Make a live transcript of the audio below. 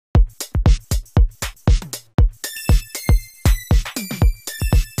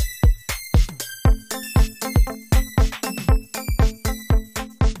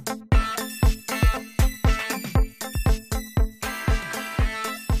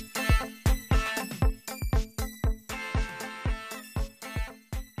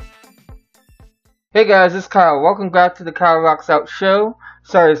Hey guys, it's Kyle. Welcome back to the Kyle Rocks Out show.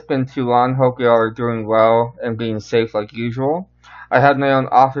 Sorry it's been too long. Hope you all are doing well and being safe like usual. I have my own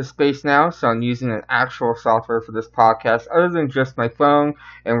office space now, so I'm using an actual software for this podcast other than just my phone,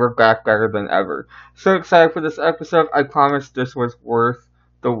 and we're back better than ever. So excited for this episode. I promise this was worth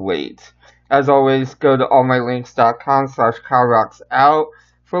the wait. As always, go to allmylinks.com/KyleRocksOut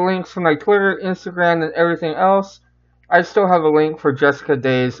for links for my Twitter, Instagram, and everything else. I still have a link for Jessica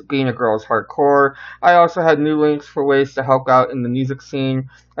Day's Being a Girl is Hardcore. I also had new links for ways to help out in the music scene.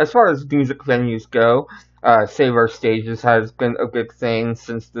 As far as music venues go, Save Our Stages has been a big thing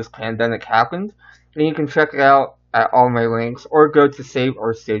since this pandemic happened. And you can check it out at all my links or go to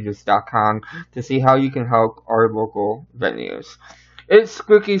saveourstages.com to see how you can help our local venues. It's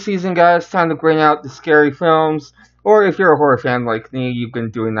spooky season, guys. Time to bring out the scary films. Or if you're a horror fan like me, you've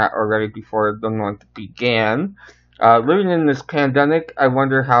been doing that already before the month began. Living in this pandemic, I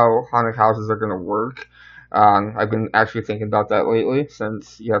wonder how haunted houses are going to work. I've been actually thinking about that lately,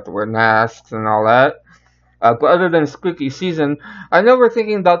 since you have to wear masks and all that. But other than spooky season, I know we're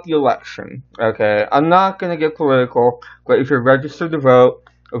thinking about the election. Okay, I'm not going to get political, but if you're registered to vote,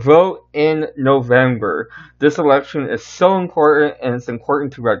 vote in November. This election is so important, and it's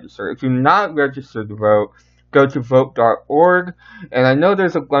important to register. If you're not registered to vote, go to vote.org, and I know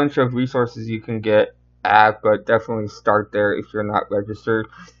there's a bunch of resources you can get at, but definitely start there if you're not registered.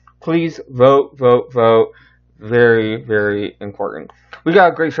 Please vote, vote, vote. Very, very important. We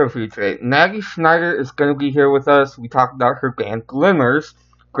got a great show for you today. Maggie Schneider is going to be here with us. We talked about her band Glimmers.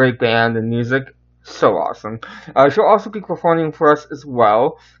 Great band and music. So awesome. She'll also be performing for us as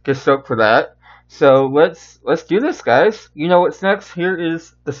well. Get stoked for that. So let's do this, guys. You know what's next. Here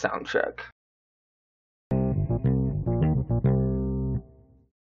is the sound check.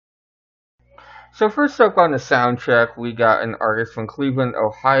 So first up on the sound check, we got an artist from Cleveland,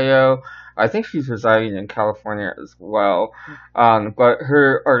 Ohio. I think she's residing in California as well. But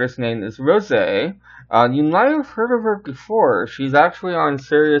her artist name is Rose. You might have heard of her before. She's actually on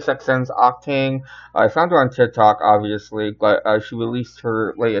SiriusXM's Octane. I found her on TikTok, obviously, but she released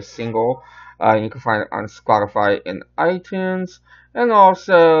her latest single. You can find it on Spotify and iTunes. And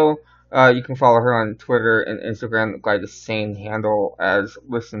also, you can follow her on Twitter and Instagram by the same handle as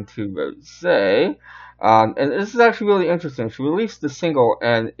Listen to Rose. And this is actually really interesting. She released the single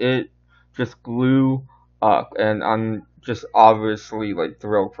and it just blew up. And I'm just obviously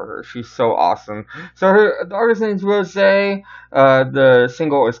thrilled for her. She's so awesome. So the artist's name is Rose. The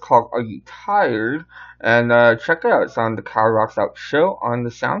single is called Are You Tired? And check it out. It's on the Kyle Rocks Out show on the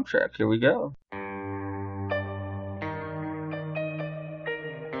soundtrack. Here we go.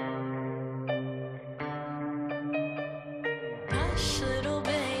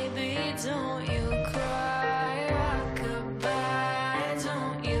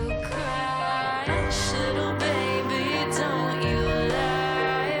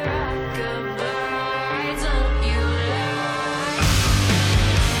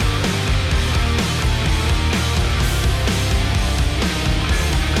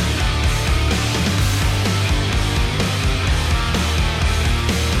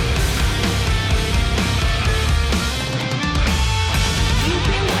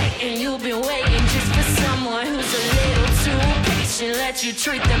 You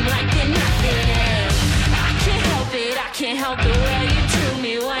treat them like they're nothing else. I can't help the way you treat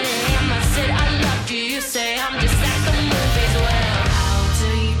me. 1 a.m. I said I loved you, you say I'm just like the movies. Well, how do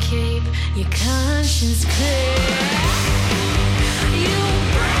you keep your conscience clear? You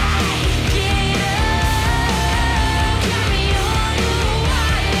break it up, got me on the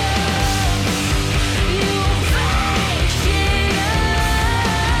wire. You fake it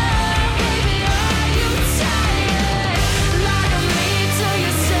up, baby, are you tired? Lie to me till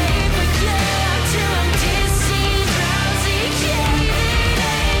you're safe again, till I'm dizzy, drowsy, caving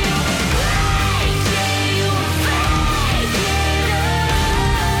in. You break it, you fake it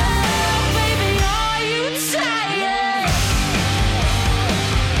up, baby, are you tired?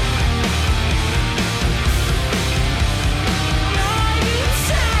 Are you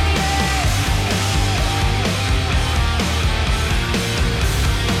tired?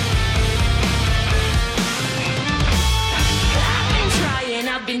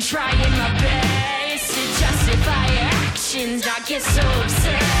 I've been trying my best to justify your actions. I get so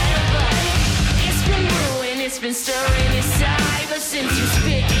upset, but it's been brewing, it's been stirring inside. But since you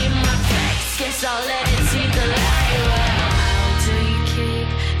spit in my face, guess I'll let it see the light. Well, how do you keep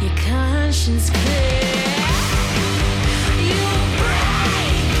your conscience clear? You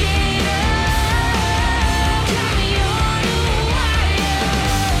break it up, got me on the wire.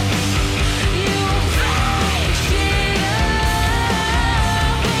 You fake it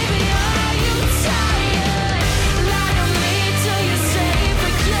up, baby, are you tired?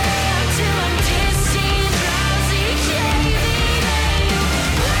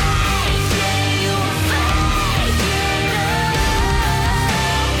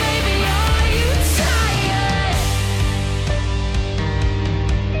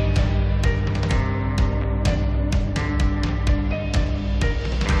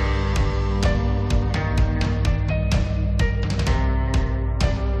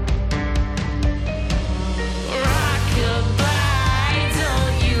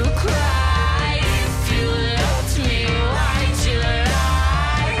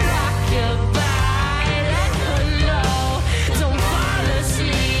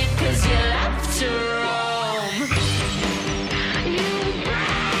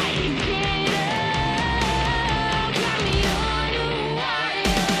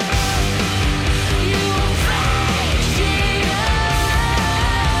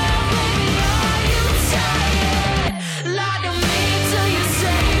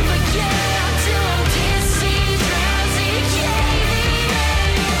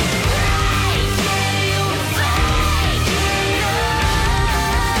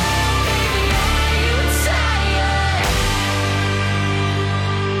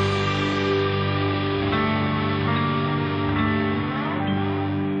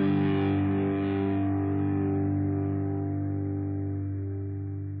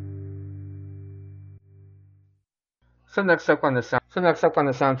 So next up on the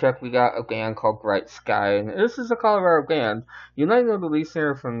soundtrack, we got a band called Bright Sky, and this is a Colorado band. You might know the lead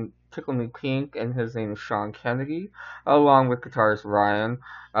singer from Tickle Me Pink, and his name is Sean Kennedy, along with guitarist Ryan.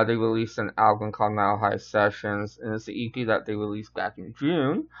 They released an album called Mile High Sessions, and it's the EP that they released back in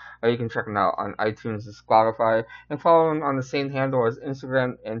June. You can check them out on iTunes and Spotify, and follow them on the same handle as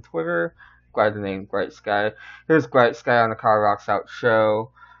Instagram and Twitter by the name Bright Sky. Here's Bright Sky on the Car Rocks Out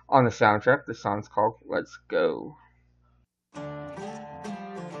show. On the soundtrack, the song's called Let's Go.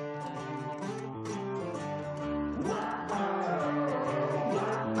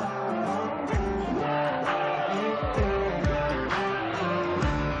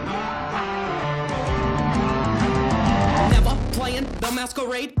 The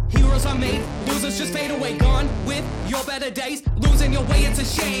masquerade, heroes are made, losers just fade away, gone with your better days, losing your way, it's a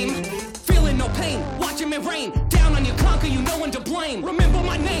shame, feeling no pain, watching it rain, down on your conquer, you no one to blame, remember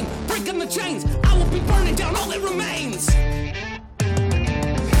my name, breaking the chains, I will be burning down all that remains.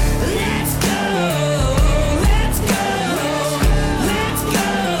 Let's go.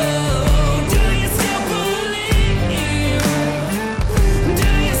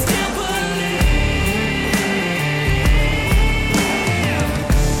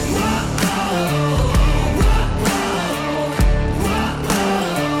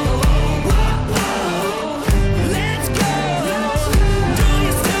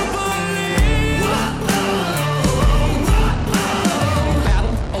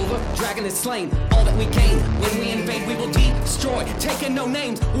 Slain, all that we gain, when we invade we will destroy, taking no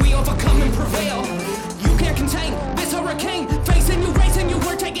names, we overcome and prevail, you can't contain this hurricane, facing you, racing you,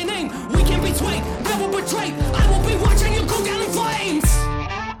 we're taking aim, we can't be swayed, never betrayed, I will be watching you go down in flames.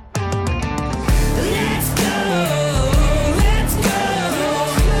 Let's go.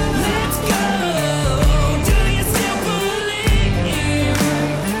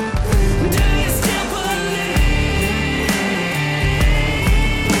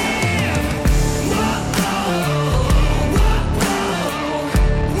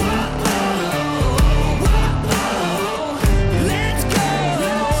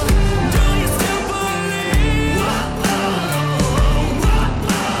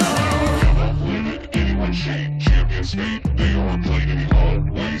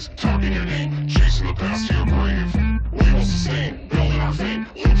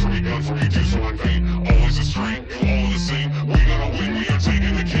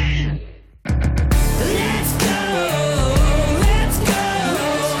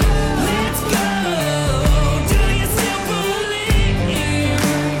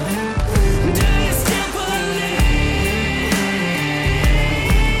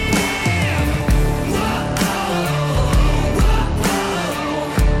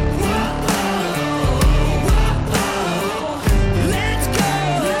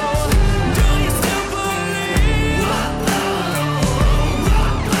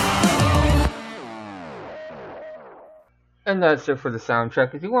 And that's it for the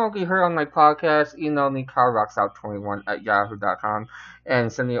soundtrack. If you want to be heard on my podcast, email me carrocksout21@yahoo.com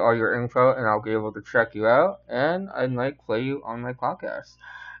and send me all your info, and I'll be able to check you out, and I might play you on my podcast.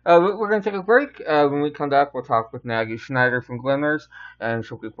 We're going to take a break. When we come back, we'll talk with Maggie Schneider from Glimmers, and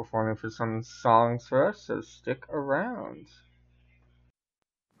she'll be performing for some songs for us, so stick around.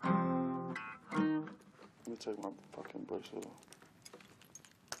 Let me take my fucking bracelet off.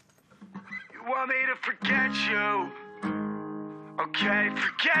 You want me to forget you? Okay,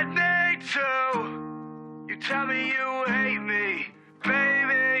 forget me too. You tell me you hate me,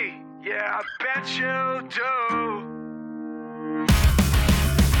 baby. Yeah, I bet you do.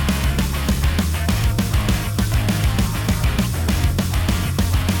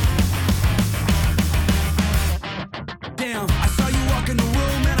 Damn, I saw you walk in the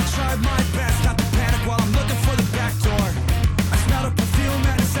room and I tried my best not to panic while I'm looking for the back door. I smelled a perfume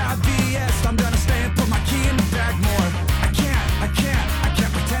and it's obvious I'm gonna stay and put my key in the bag more. I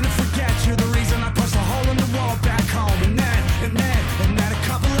can't pretend to forget. You're the reason I punched a hole in the wall back home. And then a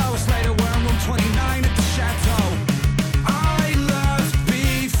couple hours later we're in room 29 at the Chateau. I left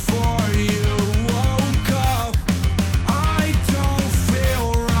before you woke up. I don't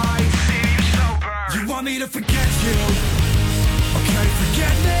feel right. See you sober. You want me to forget you? Okay,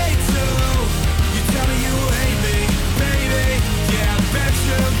 forget me too. You tell me you hate me, baby. Yeah, I bet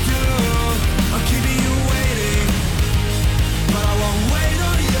you do. I'm keeping you waiting, but I won't wait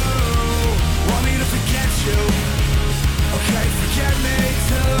on you. Want me to forget you? Okay, forget me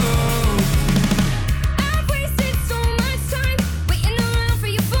too. I've wasted so much time waiting around for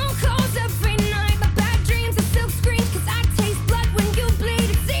your phone calls every night. My bad dreams are silk screens, 'cause I taste blood when you bleed.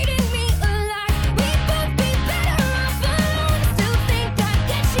 It's eating me alive. We both be better off alone. Still think I'd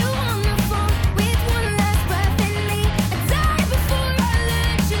get you on the phone.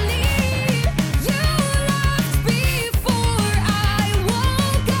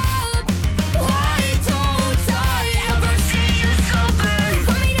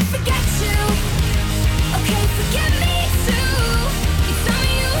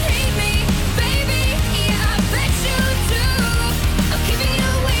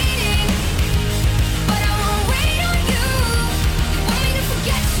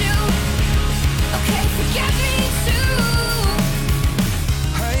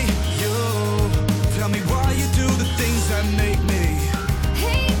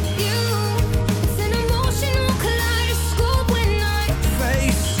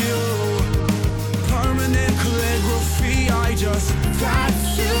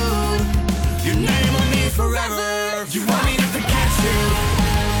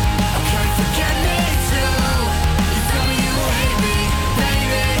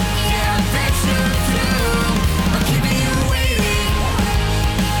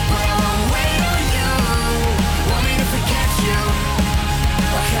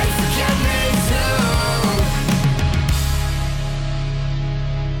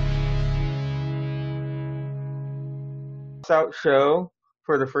 out show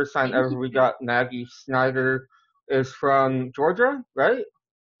for the first time Thank ever. you. We got Maggie Schneider is from Georgia, right?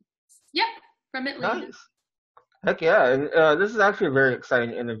 Yep, from Atlanta. Nice. Heck yeah. And this is actually a very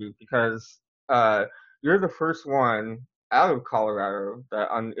exciting interview because uh, you're the first one out of Colorado that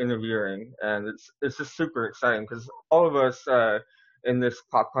I'm interviewing, and it's just super exciting because all of us in this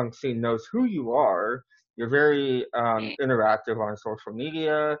pop punk scene knows who you are. You're very interactive on social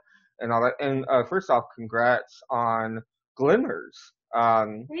media and all that. And first off, congrats on Glimmers.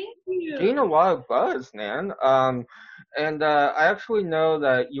 Thank you. Gain a lot of buzz, man. And I actually know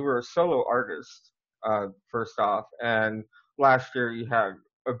that you were a solo artist, first off, and last year you had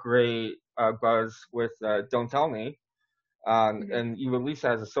a great buzz with Don't Tell Me, Mhm. and you released it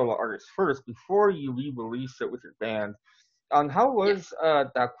as a solo artist first before you re-released it with your band. How Yeah. was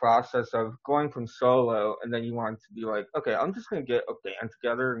that process of going from solo and then you wanted to be like, okay, I'm just gonna get a band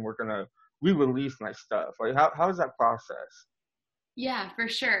together and we're gonna re-release my stuff. Like, how is that process? Yeah, for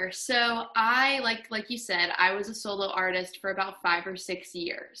sure. So I like you said, I was a solo artist for about 5 or 6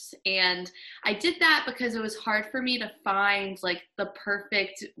 years. And I did that because it was hard for me to find like the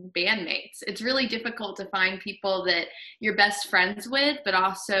perfect bandmates. It's really difficult to find people that you're best friends with, but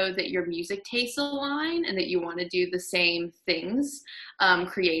also that your music tastes align and that you want to do the same things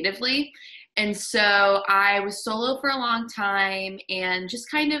creatively. And so I was solo for a long time and just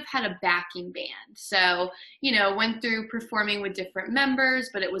kind of had a backing band. So, went through performing with different members,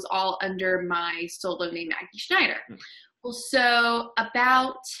 but it was all under my solo name, Maggie Schneider. Well, so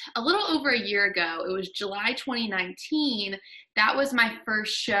about a little over a year ago, it was July 2019, that was my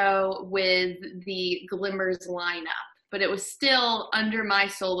first show with the Glimmers lineup, but it was still under my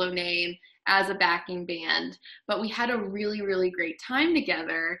solo name as a backing band. But we had a really, really great time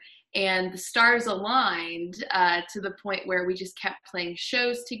together, and the stars aligned to the point where we just kept playing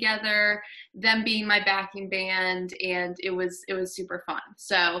shows together, them being my backing band, and it was super fun.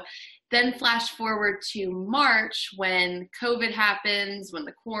 So then flash forward to March when COVID happens, when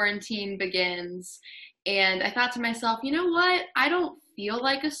the quarantine begins, and I thought to myself, you know what? I don't feel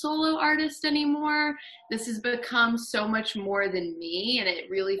like a solo artist anymore. This has become so much more than me, and it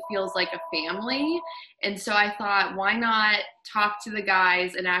really feels like a family. And so I thought, why not talk to the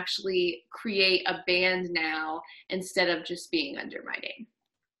guys and actually create a band now instead of just being under my name?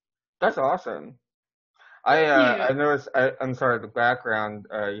 That's awesome. Thank I you. noticed. I'm sorry. The background.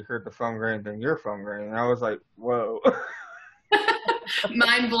 You heard the phone ring, then your phone ring, and I was like, "Whoa!"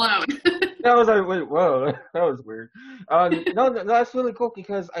 Mind blown. I was like, "Wait, whoa!" That was weird. No, that's really cool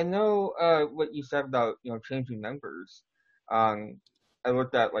because I know what you said about changing members. Um, I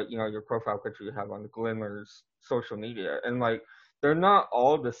looked at like your profile picture you have on the Glimmers social media, and like they're not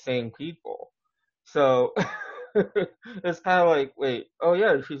all the same people. So it's kind of like, wait, oh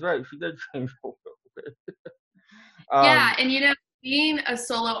yeah, she's right. She did change a little bit. Yeah, Um, and being a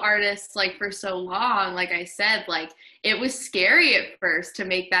solo artist like for so long, like I said, like it was scary at first to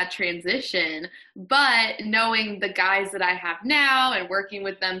make that transition, but knowing the guys that I have now and working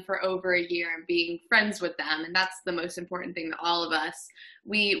with them for over a year and being friends with them, and that's the most important thing to all of us.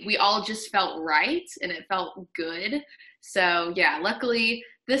 We all just felt right and it felt good. So, yeah, luckily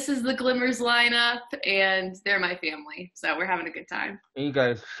this is the Glimmers lineup and they're my family. So, we're having a good time. and you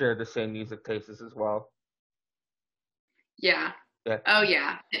guys share the same music tastes as well. Yeah. Yeah, Oh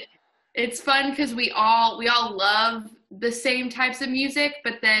yeah. It's fun because we all love the same types of music,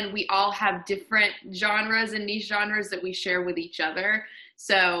 but then we all have different genres and niche genres that we share with each other.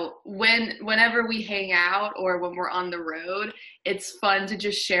 So whenever we hang out or when we're on the road, it's fun to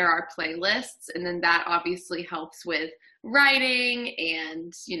just share our playlists, and then that obviously helps with writing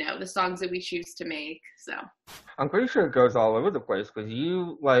and the songs that we choose to make. So I'm pretty sure it goes all over the place because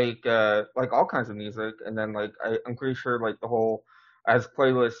you like all kinds of music, and then like I'm pretty sure like the whole as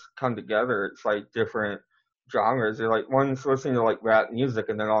playlists come together, it's like different genres. You're like one's listening to like rap music,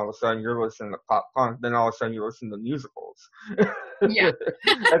 and then all of a sudden you're listening to pop punk. Then all of a sudden you listen to musicals. yeah.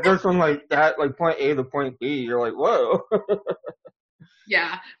 It goes from like that like point A to point B. You're like, whoa.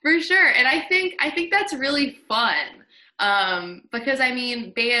 Yeah, for sure. And I think that's really fun. Because I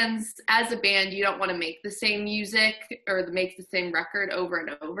mean, bands as a band, you don't want to make the same music or make the same record over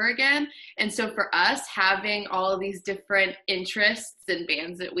and over again. And so for us, having all of these different interests and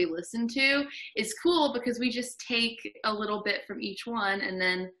bands that we listen to is cool because we just take a little bit from each one and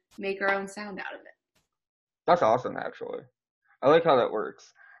then make our own sound out of it. That's awesome, actually. I like how that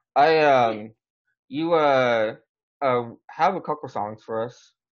works. I Yeah. You have a couple songs for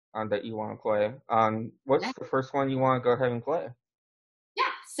us that you want to play. What's the first one you want to go ahead and play? Yeah,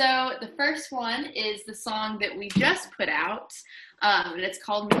 so the first one is the song that we just put out, and it's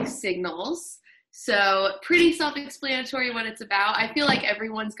called Mixed Signals. So pretty self-explanatory what it's about. I feel like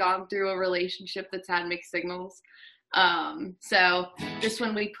everyone's gone through a relationship that's had mixed signals. So this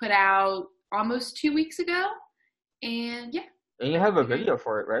one we put out almost 2 weeks ago, and yeah. And you have a video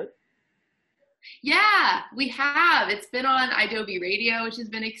for it, right? Yeah, we have. It's been on Adobe Radio, which has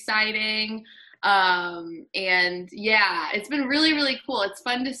been exciting. And yeah, it's been really, really cool. It's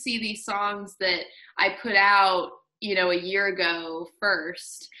fun to see these songs that I put out, a year ago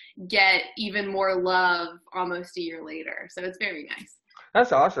first get even more love almost a year later. So it's very nice.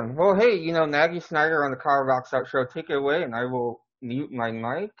 That's awesome. Well, hey, Maggie Schneider on the Car Rocks Out show. Take it away, and I will mute my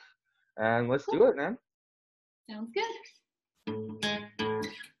mic, and let's do it, man. Sounds good.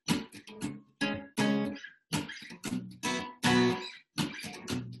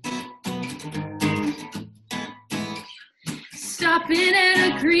 Stopping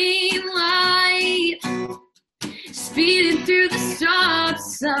at a green light, speeding through the stop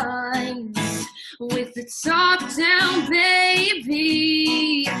signs with the top down,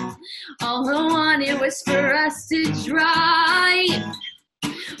 baby. All I wanted was for us to drive.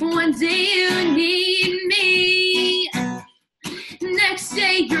 One day you need me, next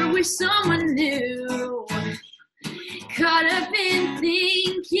day you're with someone new. Caught up in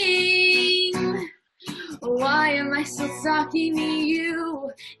thinking, why am I still talking to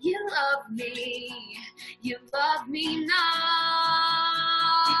you? You love me not.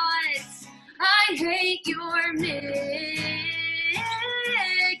 I hate your mixed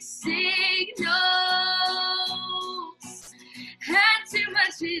signals. Had too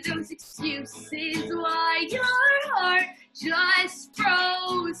much of those excuses why your heart just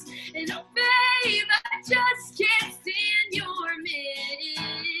froze. And oh babe, I just can't stand your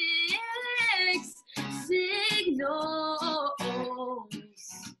mixed signals.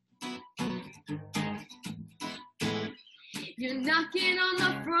 You're knocking on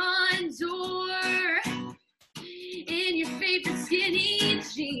the front door in your favorite skinny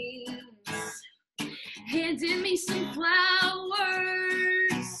jeans, handing me some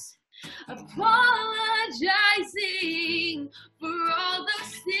flowers, apologizing for all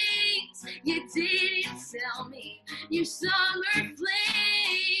those things you didn't tell me. Your summer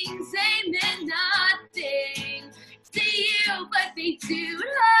flings, they meant nothing to you, but they do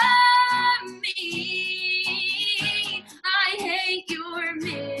love me. I hate your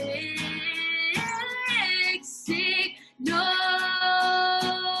mixed signals.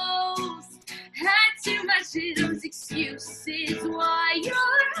 Had too much of those excuses why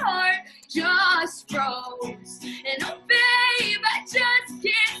your heart just froze. And oh babe, I just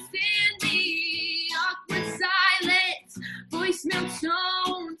can't stand the awkward silence, voicemail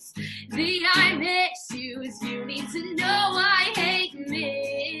tones, the I miss yous. You need to know I hate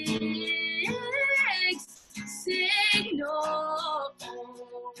mixed signals.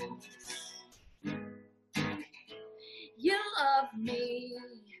 You love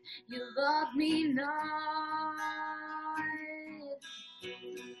me not.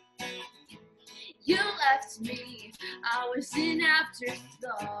 You left me, I was an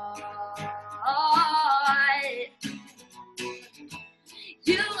afterthought.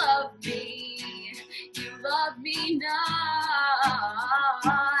 You love me not.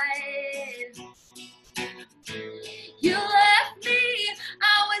 You left me,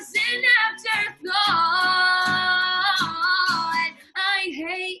 I was an afterthought. I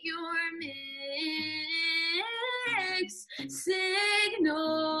hate your mixed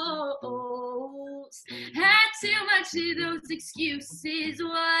signals. Had too much of those excuses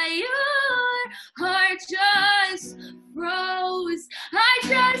why your heart just froze. I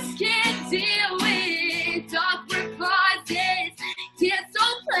just can't deal with awkward pauses,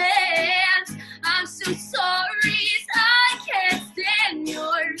 cancel plans. I'm so sorry, I can't stand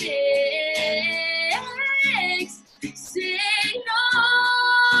your mixed signals.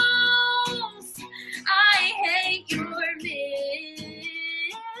 I hate your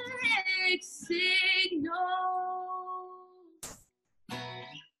mixed signals.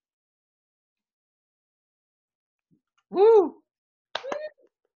 Woo!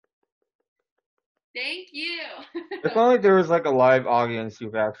 Thank you. If only there was like a live audience, you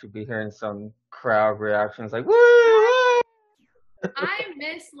could actually be hearing some crowd reactions like, woo! Woo! I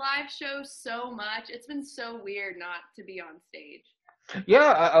miss live shows so much. It's been so weird not to be on stage.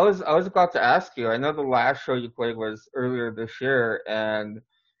 Yeah, I was about to ask you. I know the last show you played was earlier this year, and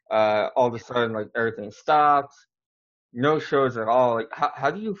all of a sudden, like everything stopped, no shows at all. Like,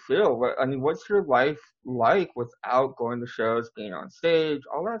 how do you feel? What's your life like without going to shows, being on stage,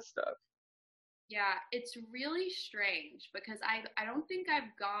 all that stuff? Yeah, it's really strange because I don't think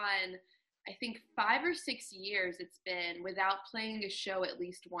I've gone, I think 5 or 6 years it's been without playing a show at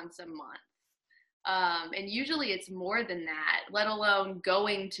least once a month. And usually it's more than that, let alone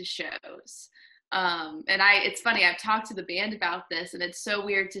going to shows. It's funny, I've talked to the band about this, and it's so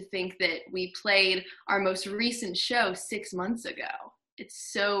weird to think that we played our most recent show 6 months ago.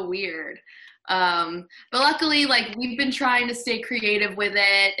 It's so weird. But luckily, like, we've been trying to stay creative with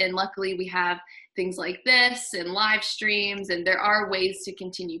it, and luckily we have things like this and live streams, and there are ways to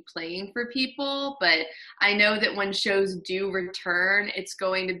continue playing for people. But I know that when shows do return, it's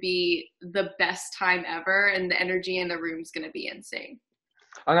going to be the best time ever, and the energy in the room is going to be insane.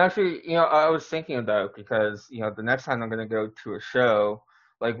 And actually, I was thinking of that because, the next time I'm gonna go to a show,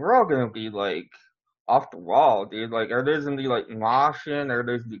 like, we're all gonna be like off the wall, dude. Like, everybody's gonna be like moshing,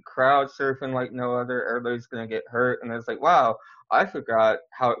 everybody's gonna be crowd surfing like no other, everybody's gonna get hurt, and it's like, wow, I forgot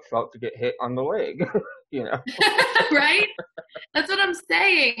how it felt to get hit on the leg, you know? Right? That's what I'm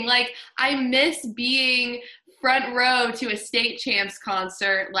saying. Like, I miss being front row to a State Champs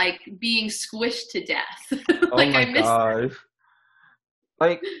concert, like being squished to death. Oh Like, my I miss that. gosh.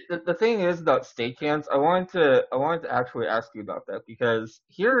 Like, the thing is about state champs, I wanted to actually ask you about that because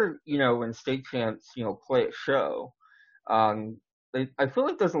here, when state champs, play a show, um, I feel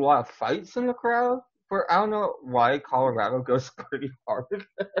like there's a lot of fights in the crowd. I don't know why Colorado goes pretty hard,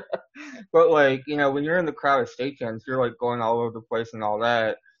 but like, when you're in the crowd of state champs, you're like going all over the place and all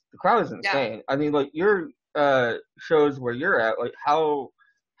that. The crowd is Yeah. insane. I mean, like, your shows where you're at, like, how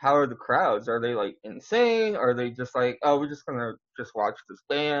are the crowds? Are they like insane? Are they just like, oh, we're just gonna just watch this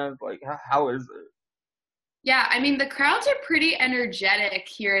band? Like, how is it? Yeah, I mean, the crowds are pretty energetic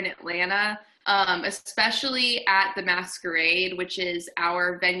here in Atlanta, especially at the Masquerade, which is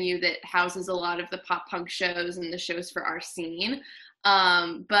our venue that houses a lot of the pop punk shows and the shows for our scene.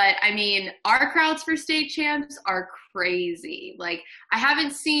 But I mean, our crowds for State Champs are crazy. Like, I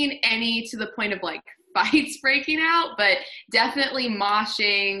haven't seen any to the point of like fights breaking out, but definitely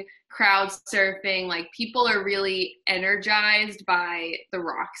moshing, crowd surfing. Like, people are really energized by the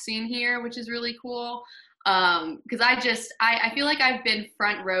rock scene here, which is really cool. Because I feel like I've been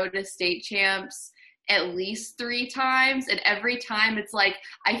front row to State Champs at least 3 times, and every time it's like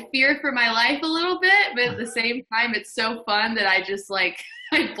I fear for my life a little bit, but at the same time it's so fun that I just like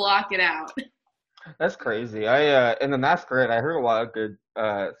I block it out. That's crazy. I in the Masquerade, I heard a lot of good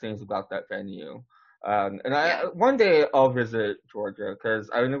things about that venue. And Yeah. one day I'll visit Georgia because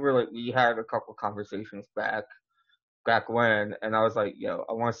I remember like we had a couple conversations back when, and I was like, yo,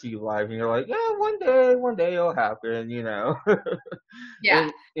 I want to see you live, and you're like, yeah, one day it'll happen, Yeah.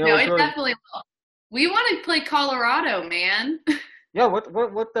 And No, it's it really, definitely will. We want to play Colorado, man. yeah,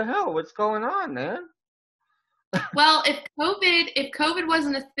 what the hell? What's going on, man? Well, if COVID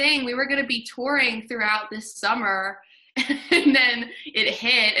wasn't a thing, we were going to be touring throughout this summer, and then it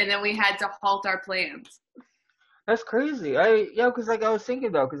hit, and then we had to halt our plans. That's crazy. Because like I was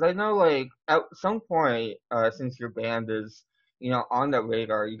thinking though, because I know like at some point, since your band is, on the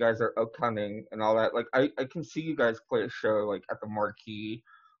radar, you guys are upcoming and all that. Like I can see you guys play a show like at the Marquee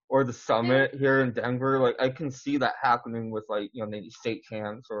or the Yeah. Summit here in Denver. Like I can see that happening with like maybe State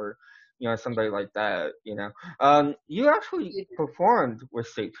Champs or somebody like that. You actually performed with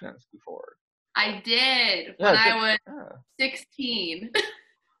State Champs before. I did when Yeah, I was yeah. 16.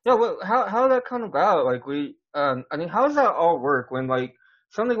 Yeah, well, how did that come about? Like I mean, how does that all work when like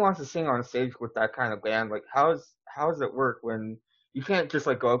somebody wants to sing on stage with that kind of band? Like, how does it work when you can't just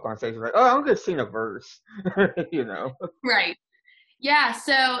like go up on stage and like, oh, I'm gonna sing a verse, you know? Right. Yeah,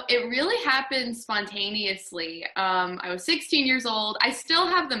 so it really happened spontaneously. I was 16 years old. I still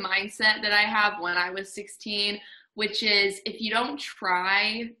have the mindset that I have when I was 16, which is if you don't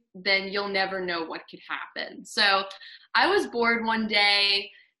try, then you'll never know what could happen. So I was bored one day.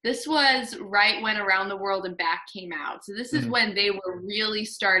 This was right when Around the World and Back came out. So this is Mhm. when they were really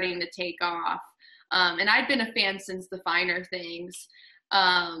starting to take off. And I'd been a fan since The Finer Things.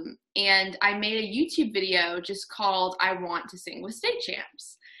 And I made a YouTube video just called I Want to Sing with State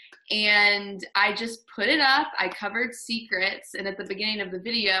Champs. And I just put it up. I covered secrets. And at the beginning of the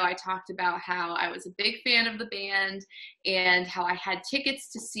video, I talked about how I was a big fan of the band and how I had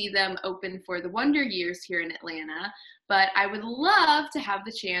tickets to see them open for the Wonder Years here in Atlanta. But I would love to have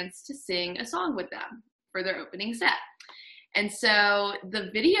the chance to sing a song with them for their opening set. And so the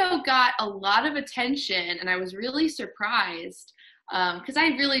video got a lot of attention, and I was really surprised because I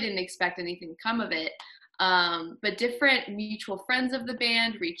really didn't expect anything to come of it. But different mutual friends of the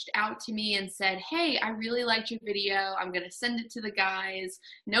band reached out to me and said, hey, I really liked your video. I'm going to send it to the guys.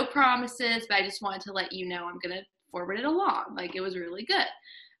 No promises, but I just wanted to let you know I'm going to forward it along. Like, it was really good.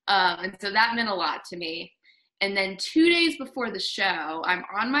 And so that meant a lot to me. And then 2 days before the show, I'm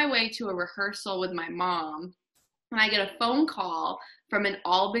on my way to a rehearsal with my mom, and I get a phone call from an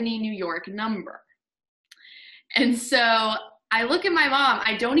Albany, New York number. And so I look at my mom.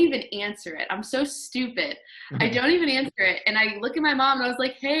 I don't even answer it. I'm so stupid. I don't even answer it. And I look at my mom and I was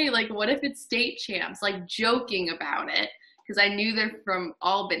like, hey, like, what if it's state champs? Like, joking about it because I knew they're from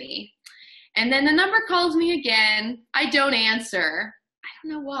Albany. And then the number calls me again. I don't answer. I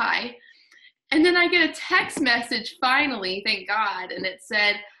don't know why. And then I get a text message finally, thank God. And it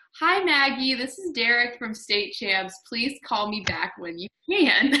said, hi, Maggie. This is Derek from State Champs. Please call me back when you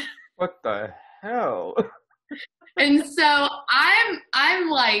can. What the hell? And so I'm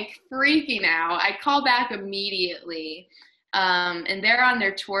like freaking out. I call back immediately, and they're on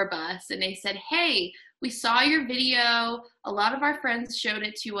their tour bus, and they said, hey, we saw your video. A lot of our friends showed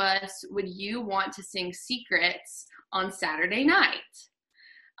it to us. Would you want to sing Secrets on Saturday night?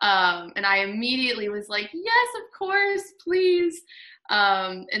 And I immediately was like, yes, of course, please.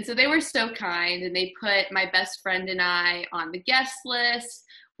 And so they were so kind, and they put my best friend and I on the guest list.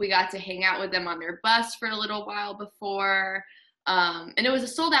 We got to hang out with them on their bus for a little while before. And it was a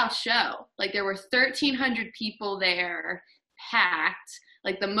sold out show. Like, there were 1,300 people there, packed,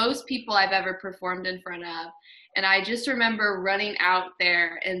 like the most people I've ever performed in front of. And I just remember running out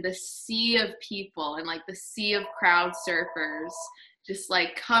there in the sea of people and like the sea of crowd surfers just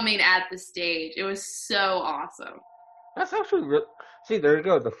like coming at the stage. It was so awesome. That's actually real. See, there you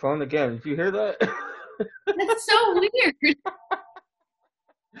go, the phone again. Did you hear that? That's so weird.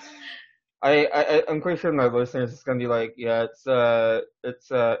 I'm pretty sure my listeners is gonna be like, yeah, it's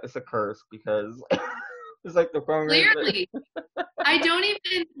a curse because it's like the phone. Clearly,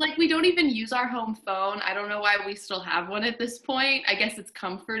 we don't even use our home phone. I don't know why we still have one at this point. I guess it's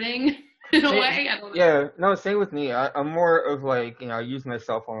comforting in a way. I don't know. Yeah, no, same with me. I'm more of like, I use my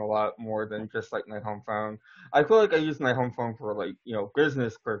cell phone a lot more than just like my home phone. I feel like I use my home phone for like,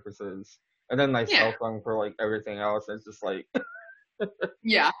 business purposes, and then my cell phone for like everything else. It's just like.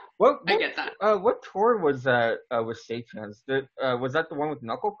 Yeah, what I get that. What tour was that with State Chance? Was that the one with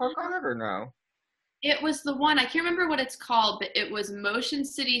Knuckle Puck on it or no? It was the one, I can't remember what it's called, but it was Motion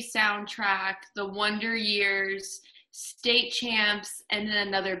City Soundtrack, The Wonder Years, State Champs, and then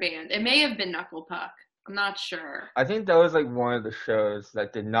another band. It may have been Knuckle Puck. I'm not sure. I think that was like one of the shows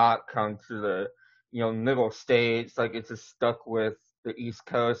that did not come to the, middle states. Like, it's just stuck with the East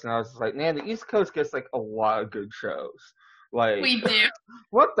Coast, and I was just like, man, the East Coast gets like a lot of good shows. Like, we do.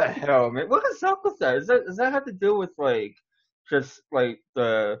 What the hell, man? What is up with that? Does that have to do with like just like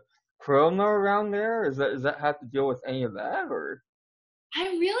the corona around there? Does that have to deal with any of that, or? I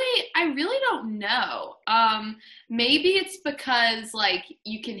really don't know. Maybe it's because like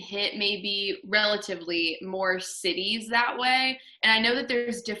you can hit maybe relatively more cities that way. And I know that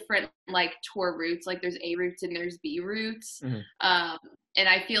there's different like tour routes, like there's A routes and there's B routes. Mm-hmm. And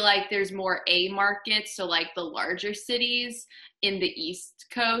I feel like there's more A markets, so like the larger cities in the East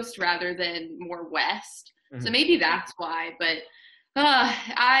Coast rather than more West. Mm-hmm. So maybe that's why, but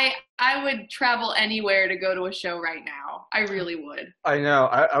I would travel anywhere to go to a show right now. I really would. I know.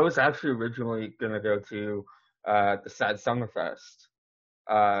 I was actually originally going to go to the Sad Summer Fest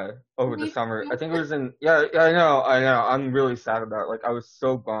over the summer. I think it was in, yeah, I know. I'm really sad about it. Like, I was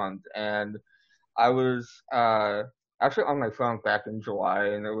so bummed. And I was actually on my phone back in July,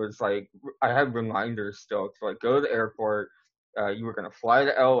 and it was like, I had reminders still to like go to the airport. You were going to fly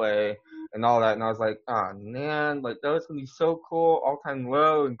to LA and all that. And I was like, oh man, like that was going to be so cool. All time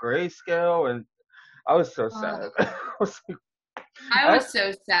low and grayscale. And I was so sad. I was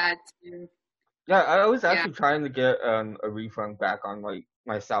so sad too. Yeah, I was actually trying to get a refund back on like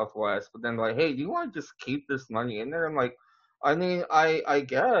my Southwest, but then like, hey, do you want to just keep this money in there? I'm like, I mean, I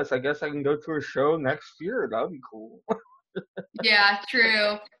guess I can go to a show next year. That would be cool. Yeah,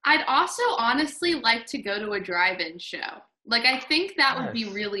 true. I'd also honestly like to go to a drive-in show. Like, I think that would be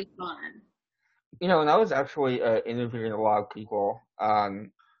really fun. And I was actually interviewing a lot of people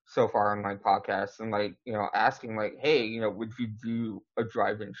so far on my podcast, and like, asking like, hey, would you do a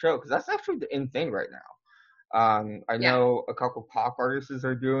drive-in show? Because that's actually the in thing right now. I know a couple pop artists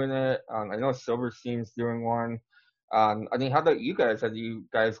are doing it. I know Silverstein's doing one. I mean, how about you guys? Have you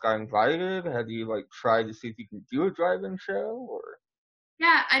guys got invited? Have you like tried to see if you can do a drive-in show, or?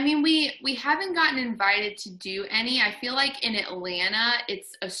 Yeah, I mean, we haven't gotten invited to do any. I feel like in Atlanta,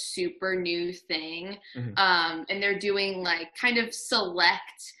 it's a super new thing. Mm-hmm. And they're doing like kind of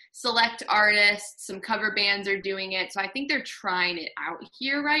select artists. Some cover bands are doing it. So I think they're trying it out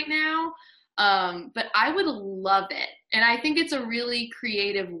here right now. But I would love it. And I think it's a really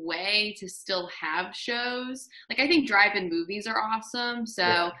creative way to still have shows. Like, I think drive-in movies are awesome.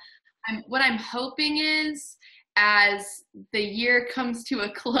 So what I'm hoping is as the year comes to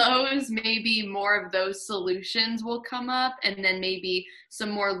a close, maybe more of those solutions will come up, and then maybe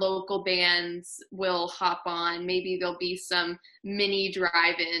some more local bands will hop on. Maybe there'll be some mini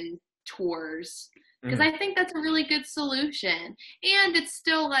drive-in tours, because I think that's a really good solution. And it's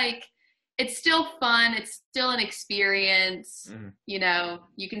still like, it's still fun. It's still an experience. You know,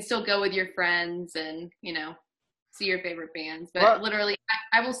 you can still go with your friends and, you know, see your favorite bands. But Well, literally,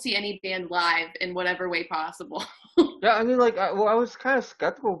 I will see any band live in whatever way possible. yeah, I mean, like, I was kind of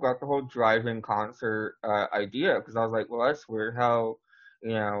skeptical about the whole drive-in concert idea because I was like, well, that's weird. How,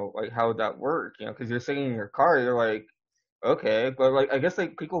 like, how would that work? Because you're sitting in your car, you're like, okay, but like, I guess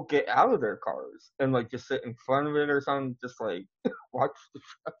like people get out of their cars and like just sit in front of it or something, just like watch the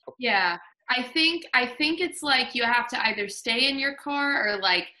show. Yeah. I think it's like you have to either stay in your car or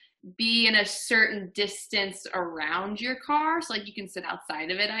like be in a certain distance around your car. So like you can sit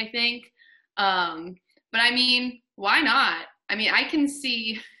outside of it, I think. But I mean, why not? I mean, I can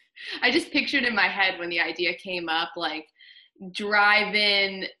see, I just pictured in my head when the idea came up, like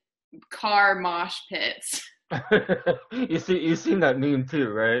drive-in car mosh pits. You've seen that meme too,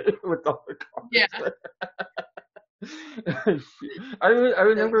 right? With all the Yeah. cars. I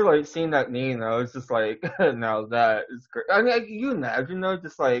remember like seeing that meme. And I was just like, no, that is great. I mean, like, you imagine though,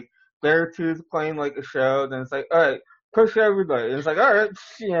 just like Beartooth playing like a show, then it's like, all right, push everybody. And it's like, all right,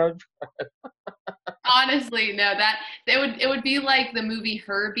 Honestly, no, that it would be like the movie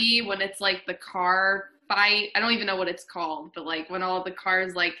Herbie when it's like the car fight. I don't even know what it's called, but like when all the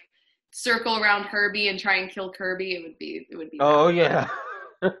cars like circle around Herbie and try and kill Kirby, it would be Oh that. yeah.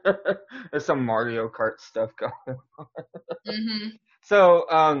 There's some Mario Kart stuff going. Hmm.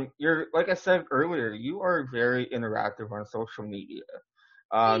 So, you're like I said earlier, you are very interactive on social media,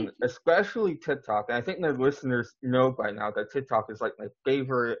 Thank you. especially TikTok. And I think the listeners know by now that TikTok is like my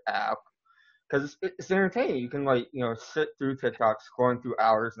favorite app because it's entertaining. You can like sit through TikTok, scrolling through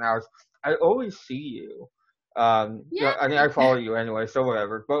hours and hours. I always see you. Yeah. I mean, I follow you anyway, so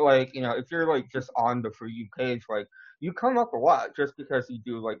whatever. But like, if you're like just on the For You page, like you come up a lot just because you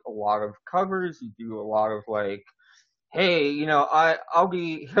do like a lot of covers. You do a lot of like, hey, I'll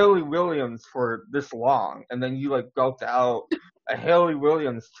be Haley Williams for this long, and then you like belt out a Haley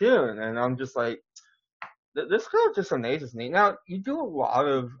Williams tune, and I'm just like, this girl just amazes me. Now you do a lot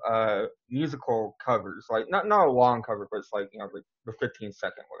of musical covers, like not a long cover, but it's like like the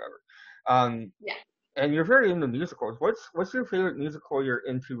 15-second whatever. Um, Yeah. and you're very into musicals. What's your favorite musical you're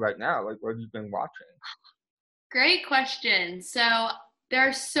into right now? Like what have you been watching? Great question. So there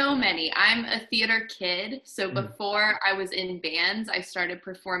are so many. I'm a theater kid. So Mm, before I was in bands, I started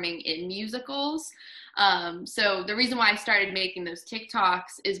performing in musicals. So the reason why I started making those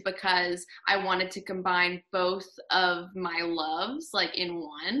TikToks is because I wanted to combine both of my loves like in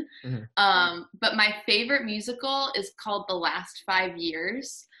one. mm, But my favorite musical is called The Last 5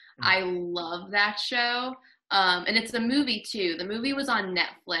 Years. mm, I love that show. And it's a movie too. The movie was on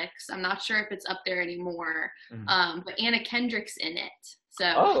Netflix. I'm not sure if it's up there anymore. mm. But Anna Kendrick's in it. So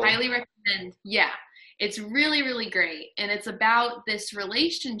Oh, highly recommend. Yeah, it's really, really great. And it's about this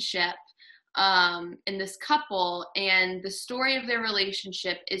relationship and this couple, and the story of their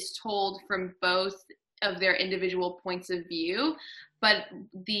relationship is told from both of their individual points of view. But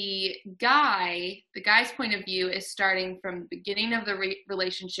the guy's point of view is starting from the beginning of the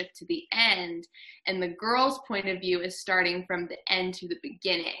relationship to the end, and the girl's point of view is starting from the end to the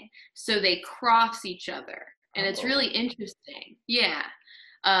beginning. So they cross each other, and it's oh, really interesting. Yeah.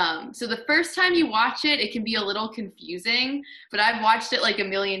 So the first time you watch it, it can be a little confusing, but I've watched it like a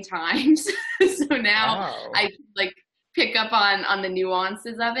million times. So now wow. I like pick up on the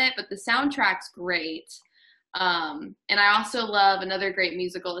nuances of it, but the soundtrack's great. And I also love another great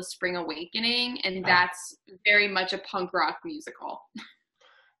musical is Spring Awakening, and that's very much a punk rock musical.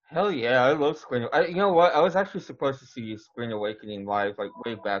 Hell yeah, I love Spring. You know what? I was actually supposed to see Spring Awakening live like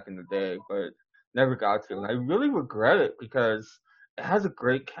way back in the day, but never got to. And I really regret it because it has a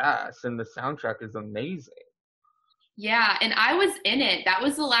great cast and the soundtrack is amazing. Yeah, and I was in it. That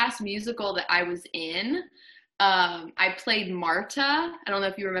was the last musical that I was in. I played Marta. I don't know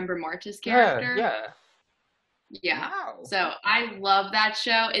if you remember Marta's Yeah, character. yeah. Yeah. Wow. So I love that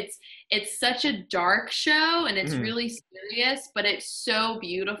show. It's such a dark show and it's Mhm. really serious, but it's so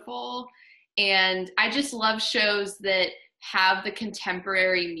beautiful. And I just love shows that have the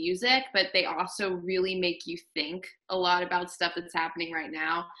contemporary music, but they also really make you think a lot about stuff that's happening right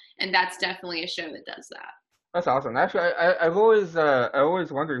now. And that's definitely a show that does that. That's awesome. Actually, I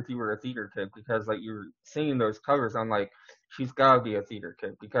always wondered if you were a theater kid because like you were singing those covers. I'm like, she's gotta be a theater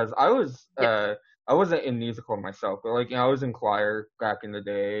kid because I wasn't in musical myself, but like I was in choir back in the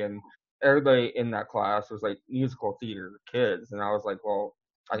day, and everybody in that class was like musical theater kids, and I was like, well,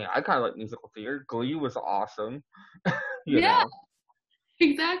 I mean, I kind of like musical theater. Glee was awesome, you Yeah, know.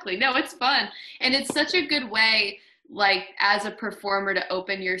 exactly. No, it's fun. And it's such a good way, like, as a performer to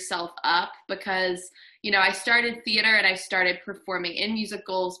open yourself up because, I started theater and I started performing in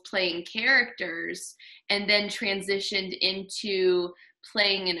musicals, playing characters, and then transitioned into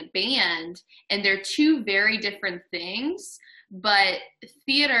playing in a band. And they're two very different things. But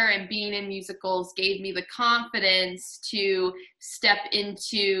theater and being in musicals gave me the confidence to step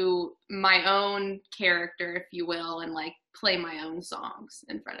into my own character, if you will, and like play my own songs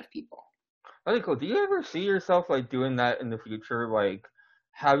in front of people. Really cool. Do you ever see yourself like doing that in the future, like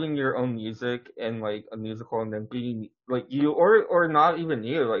having your own music and like a musical, and then being like you, or not even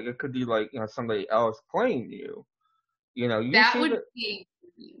you, like it could be like somebody else playing you. You That see would that. be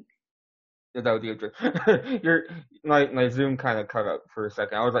That would be a dream. Your my Zoom kind of cut up for a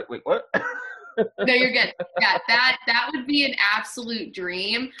second. I was like, wait, what? no, you're good. Yeah, that would be an absolute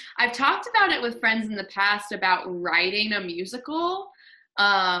dream. I've talked about it with friends in the past about writing a musical,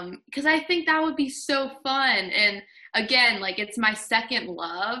 because I think that would be so fun. And again, like it's my second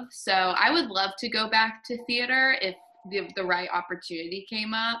love, so I would love to go back to theater if the right opportunity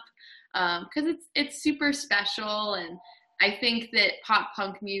came up, because it's super special, and I think that pop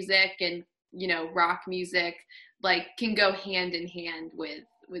punk music and rock music like can go hand in hand with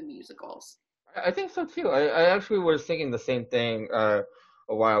musicals. I think so too. I actually was thinking the same thing a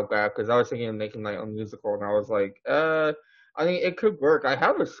while back because I was thinking of making my own musical, and I was like, I mean, it could work. I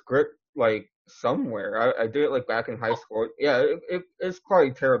have a script like somewhere. I did it like back in high school. Yeah, it's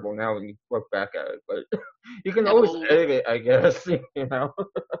probably terrible now when you look back at it, but you can always No. edit it, I guess. You know.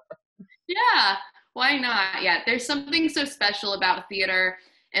 Yeah, why not? Yeah, there's something so special about theater.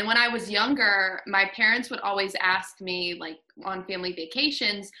 And when I was younger, my parents would always ask me, like on family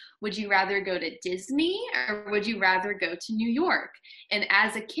vacations, would you rather go to Disney or would you rather go to New York? And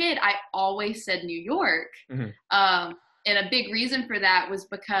as a kid, I always said New York. Mhm. And a big reason for that was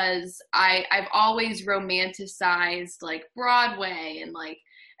because I've always romanticized like Broadway and like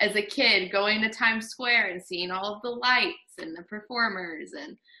as a kid going to Times Square and seeing all of the lights and the performers,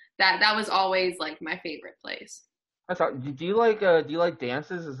 and that was always like my favorite place. I thought, do you like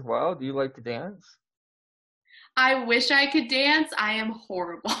dances as well? Do you like to dance? I wish I could dance. I am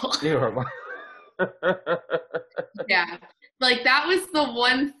horrible. You are. Yeah. Like that was the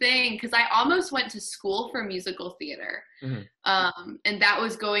one thing because I almost went to school for musical theater. Mhm. And that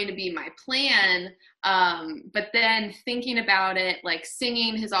was going to be my plan. But then thinking about it, like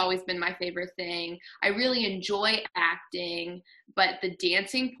singing has always been my favorite thing. I really enjoy acting, but the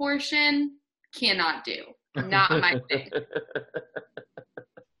dancing portion cannot do. Not my thing.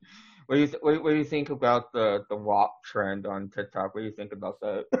 What do you think about the WAP trend on TikTok? What do you think about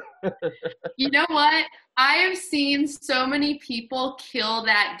that? You know what? I have seen so many people kill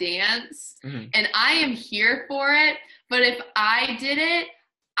that dance, Mhm. and I am here for it. But if I did it,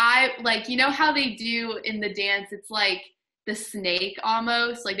 I like, how they do in the dance, it's like the snake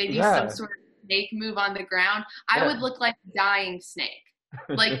almost, like they do some Yeah, sort of snake move on the ground. I yeah. would look like a dying snake.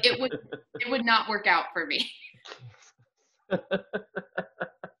 Like it would not work out for me.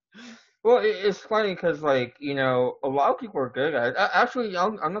 Well, it's funny because, like, a lot of people are good at it. Actually,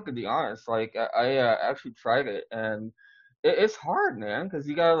 I'm not gonna be honest. Like, I actually tried it, and it's hard, man, because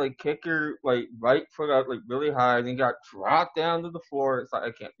you gotta like kick your like right foot up like really high, and you got to drop down to the floor. It's like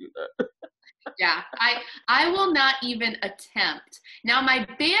I can't do that. Yeah, I will not even attempt. Now my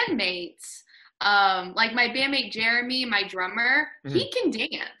bandmates, like my bandmate Jeremy, my drummer, Mhm. he can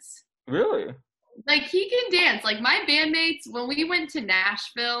dance. Really? Like he can dance. Like my bandmates, when we went to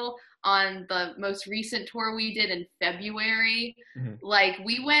Nashville on the most recent tour we did in February, Mhm. like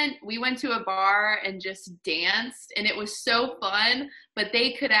we went to a bar and just danced and it was so fun, but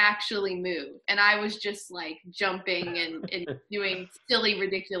they could actually move. And I was just like jumping and doing silly,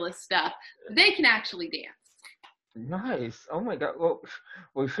 ridiculous stuff. They can actually dance. Nice. Oh my God. Well,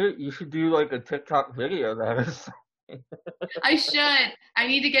 you should do like a TikTok video that is. I should. I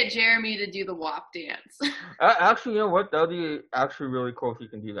need to get Jeremy to do the WAP dance. Actually, you know what? That'd be actually really cool if you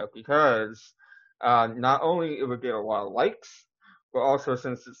can do that because not only it would get a lot of likes, but also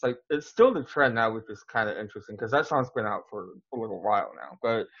since it's still the trend now, which is kind of interesting because that song's been out for a little while now.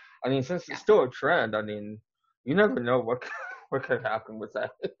 But I mean, since Yeah. it's still a trend, I mean, you never know what what could happen with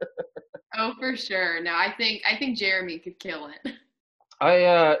that. Oh, for sure. No, I think Jeremy could kill it.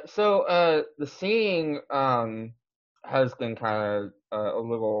 The singing has been kind of a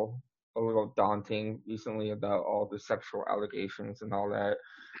little daunting recently about all the sexual allegations and all that.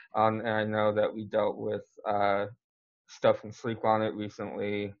 And I know that we dealt with stuff and Sleep on it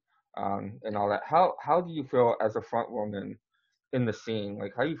recently. and all that. How do you feel as a front woman in the scene?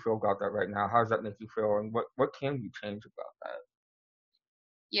 Like, how do you feel about that right now? How does that make you feel, and what can you change about that?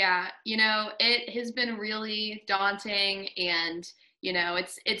 Yeah, it has been really daunting, and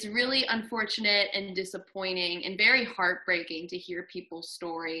it's really unfortunate and disappointing and very heartbreaking to hear people's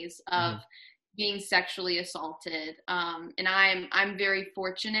stories of Hmm. being sexually assaulted. And I'm very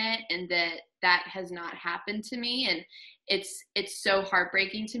fortunate in that has not happened to me, and it's so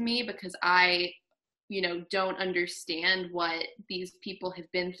heartbreaking to me because I don't understand what these people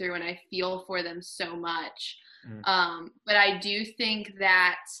have been through, and I feel for them so much. Hmm. But I do think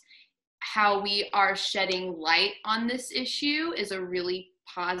that how we are shedding light on this issue is a really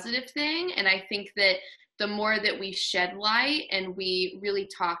positive thing. And I think that the more that we shed light and we really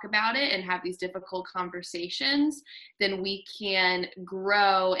talk about it and have these difficult conversations, then we can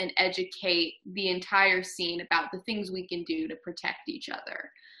grow and educate the entire scene about the things we can do to protect each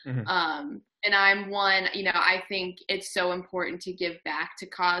other. Hmm. And I'm one, I think it's so important to give back to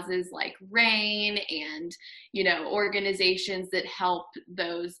causes like RAIN and, organizations that help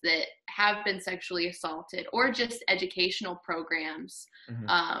those that have been sexually assaulted, or just educational programs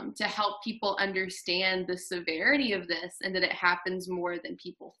Hmm. to help people understand the severity of this and that it happens more than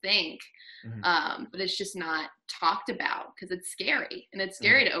people think. Hmm. But it's just not talked about because it's scary, and it's Hmm.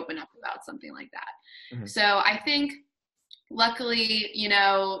 scary to open up about something like that. Hmm. So I think luckily,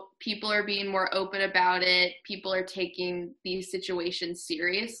 people are being more open about it. People are taking these situations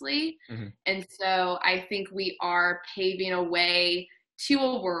seriously. Hmm. And so I think we are paving a way to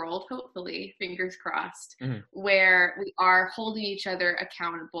a world, hopefully, fingers crossed, Hmm. where we are holding each other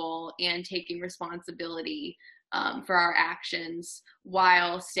accountable and taking responsibility for our actions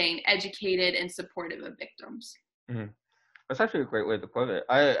while staying educated and supportive of victims. Hmm. That's actually a great way to put it.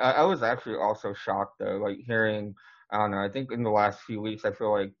 I was actually also shocked though, like hearing, I don't know, I think in the last few weeks I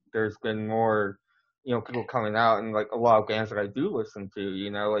feel like there's been more, people coming out, and like a lot of bands that I do listen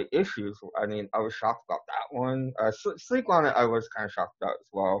to, like Issues. I mean, I was shocked about that one. Sleep on It, I was kind of shocked about as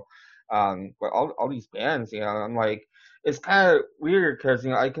well. But all these bands, I'm like, it's kind of weird because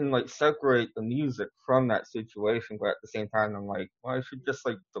I can like separate the music from that situation, but at the same time I'm like, well, I should just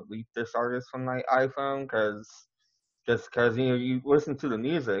like delete this artist from my iPhone because just because you listen to the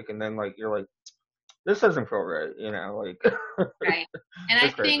music and then like you're like, this doesn't feel right, like Right. And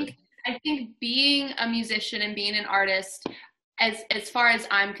it's crazy. I think being a musician and being an artist, as far as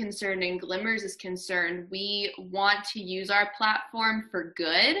I'm concerned and Glimmers is concerned, we want to use our platform for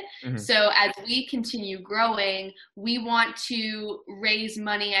good. Hmm. So as we continue growing, we want to raise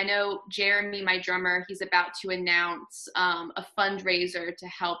money. I know Jeremy, my drummer, he's about to announce a fundraiser to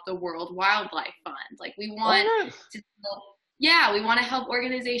help the World Wildlife Fund. Like we want Oh, nice. to yeah, we want to help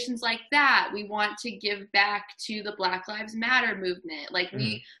organizations like that. We want to give back to the Black Lives Matter movement. Like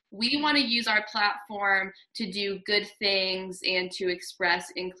Hmm. we want to use our platform to do good things and to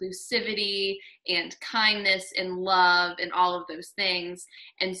express inclusivity and kindness and love and all of those things.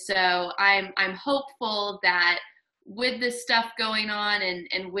 And so I'm hopeful that with this stuff going on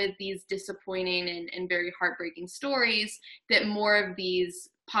and with these disappointing and very heartbreaking stories, that more of these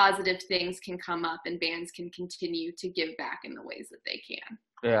positive things can come up and bands can continue to give back in the ways that they can.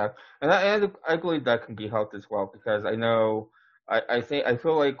 Yeah, and I believe that can be helped as well because I know I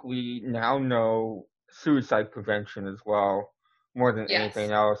feel like we now know suicide prevention as well more than anything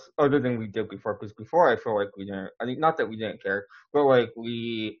Yes. else other than we did before. Because before I feel like we didn't. I mean, not that we didn't care, but like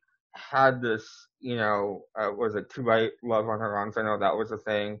we had this, was it To Write Love on Her Lungs? I know that was a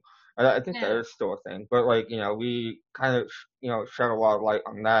thing. I think that Yeah. is still a thing, but like we kind of shed a lot of light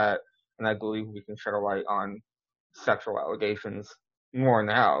on that, and I believe we can shed a light on sexual allegations more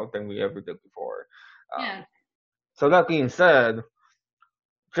now than we ever did before. Yeah. So that being said,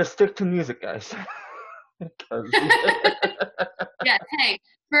 just stick to music, guys. 'Cause- Yes. Hey,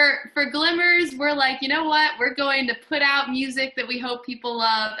 for Glimmers, we're like, you know what? We're going to put out music that we hope people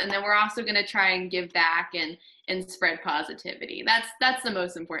love, and then we're also going to try and give back and spread positivity. That's the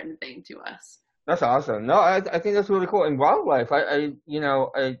most important thing to us. that's awesome. No, I think that's really cool. And wildlife, I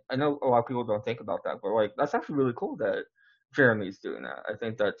know a lot of people don't think about that, but like that's actually really cool that Jeremy's doing that. I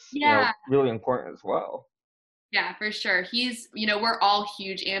think that's Yeah. really important as well. Yeah, for sure. We're all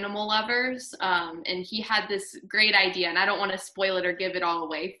huge animal lovers. And he had this great idea, and I don't want to spoil it or give it all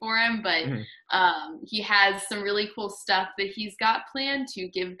away for him, but Hmm. he has some really cool stuff that he's got planned to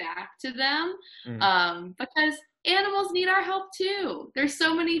give back to them, Hmm. because animals need our help too. There's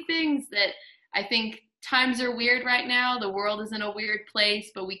so many things that I think times are weird right now. The world is in a weird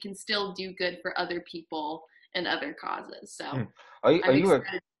place, but we can still do good for other people and other causes. Hmm. So Are you are I'm you a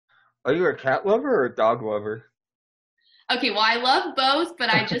excited. are you a cat lover or a dog lover? Okay, well, I love both, but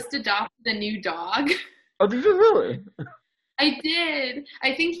I just adopted a new dog. Oh, did you really? I did.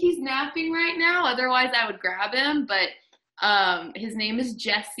 I think he's napping right now. Otherwise, I would grab him. But his name is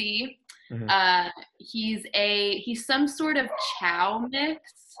Jesse. Hmm. Uh, he's some sort of chow mix.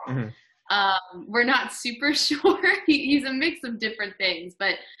 Hmm. We're not super sure. He's a mix of different things,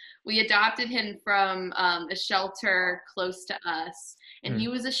 but we adopted him from a shelter close to us, and Hmm. he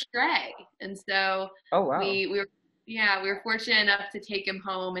was a stray. And so Oh, wow. we were yeah we were fortunate enough to take him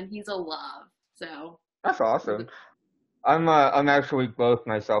home, and he's a love. So That's it was awesome. I'm actually both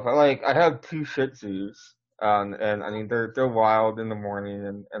myself. I have two Shih Tzus, and I mean they're wild in the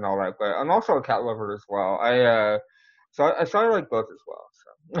morning and all that. But I'm also a cat lover as well. I sort of like both as well. So.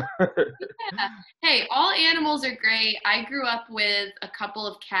 Yeah. Hey, all animals are great. I grew up with a couple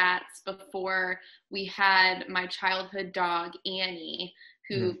of cats before we had my childhood dog, Annie,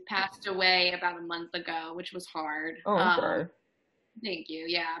 Mhm. who passed away about a month ago, which was hard. Oh, I'm sorry. Thank you.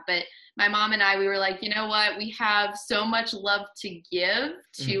 Yeah. But my mom and I, we were like, you know what? We have so much love to give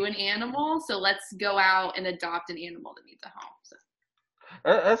Mhm. to an animal. So let's go out and adopt an animal that needs a home. So,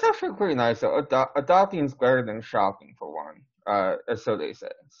 That's actually pretty nice. So adopting is better than shopping for one. So they say.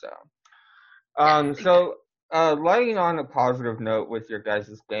 So. yes, exactly. So, lighting on a positive note with your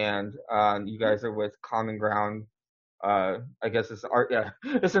guys' band, you guys are with Common Ground. I guess it's art. Yeah,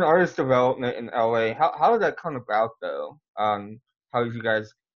 it's an artist development in LA. How did that come about though? How did you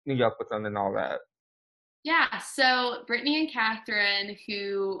guys meet up with them and all that? Yeah, so Brittany and Catherine,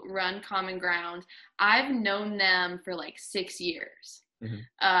 who run Common Ground, I've known them for like 6 years,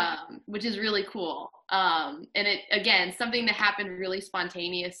 Hmm. which is really cool. And it, again, something that happened really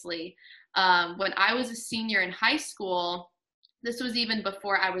spontaneously. When I was a senior in high school, this was even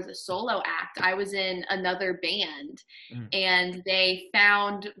before I was a solo act. I was in another band, Hmm. and they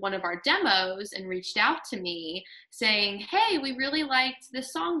found one of our demos and reached out to me saying, "Hey, we really liked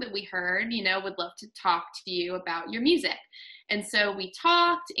this song that we heard, would love to talk to you about your music." And so we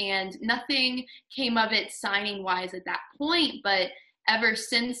talked, and nothing came of it signing wise at that point, but ever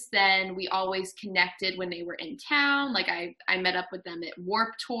since then we always connected when they were in town. Like I met up with them at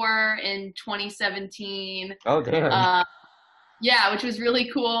Warp Tour in 2017. Oh, damn. Yeah, which was really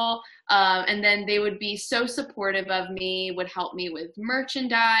cool. And then they would be so supportive of me, would help me with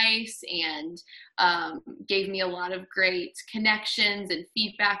merchandise, and gave me a lot of great connections and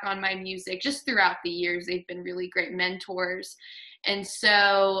feedback on my music just throughout the years. They've been really great mentors. And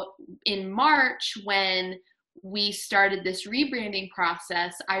so in March, when we started this rebranding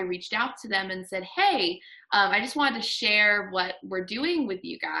process, I reached out to them and said, "Hey, I just wanted to share what we're doing with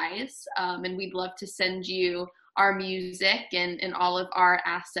you guys, and we'd love to send you our music and all of our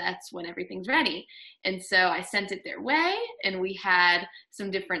assets when everything's ready." And so I sent it their way, and we had some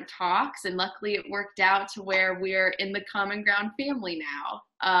different talks, and luckily it worked out to where we're in the Common Ground family now.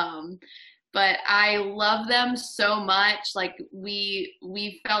 But I love them so much. Like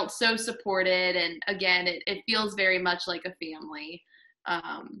we felt so supported, and again, it feels very much like a family.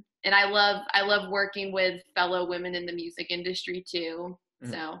 And I love working with fellow women in the music industry too. Mhm.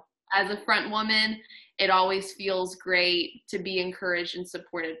 So as a front woman, it always feels great to be encouraged and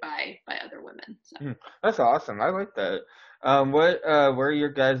supported by other women. So Mhm. That's awesome. I like that. What are your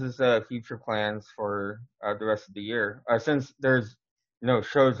guys' future plans for the rest of the year? Since there's no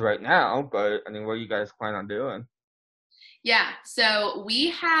shows right now, but I mean, what do you guys plan on doing? yeah, so we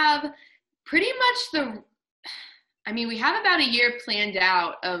have pretty much we have about a year planned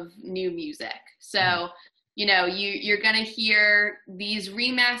out of new music. Mhm. So, you're gonna hear these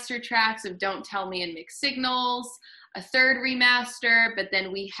remaster tracks of Don't Tell Me and Mixed Signals, a third remaster, but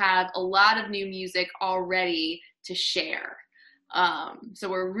then we have a lot of new music already to share. So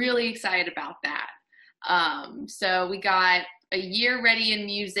we're really excited about that. So we got a year ready in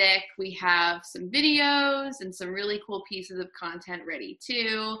music. We have some videos and some really cool pieces of content ready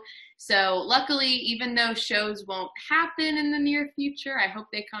too. So luckily, even though shows won't happen in the near future, I hope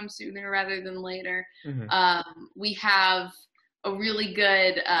they come sooner rather than later. Mhm. We have a really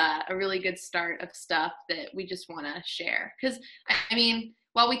good start of stuff that we just want to share. Because I mean,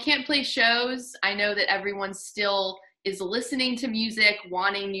 while we can't play shows, I know that everyone still is listening to music,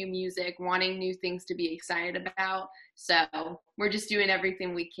 wanting new things to be excited about. So we're just doing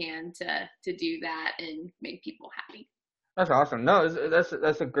everything we can to do that and make people happy. That's awesome. No,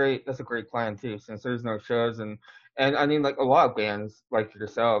 that's a great plan too. Since there's no shows and I mean like a lot of bands like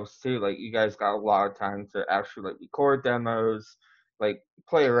yourselves too. Like you guys got a lot of time to actually like record demos, like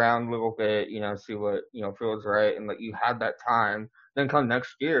play around a little bit, see what feels right, and like you had that time. Then come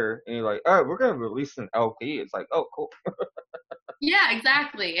next year and you're like, oh, we're gonna release an LP. It's like, oh, cool. Yeah,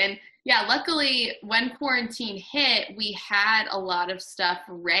 exactly. And Yeah, luckily when quarantine hit, we had a lot of stuff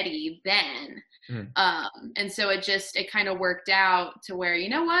ready then. Mhm. And so it kind of worked out to where, you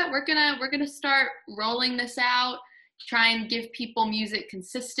know what, we're gonna start rolling this out, try and give people music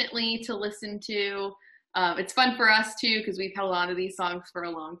consistently to listen to. It's fun for us too because we've had a lot of these songs for a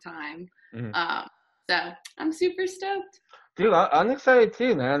long time. Mhm. So I'm super stoked. Dude, I'm excited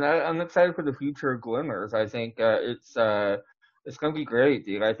too, man. I'm excited for the future of Glimmers. I think it's gonna be great,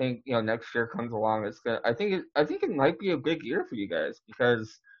 dude. I think next year comes along. I think it might be a big year for you guys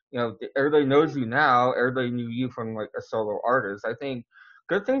because everybody knows you now. Everybody knew you from like a solo artist. I think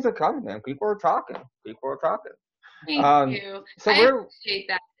good things are coming, man. People are talking. People are talking. Thank Um, you. so I appreciate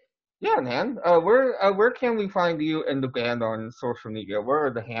that. yeah, man. Where can we find you and the band on social media? Where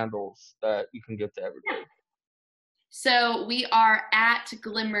are the handles that you can get to everybody? So we are at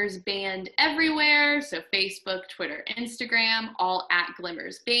Glimmers Band everywhere. So Facebook, Twitter, Instagram, all at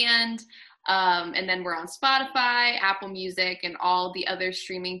Glimmers Band. And then we're on Spotify, Apple Music, and all the other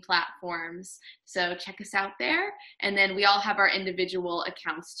streaming platforms. So check us out there. And then we all have our individual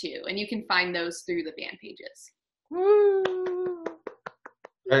accounts too. And you can find those through the band pages. Woo!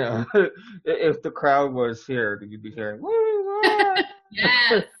 If the crowd was here, you'd be hearing woo!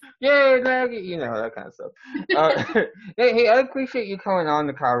 Yes. Yay, Maggie! That kind of stuff. Hey, I appreciate you coming on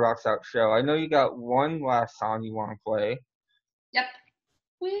the Kyle Rocks Out show. I know you got one last song you want to play. Yep.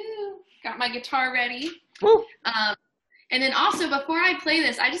 Woo! Got my guitar ready. Woo! And then also, before I play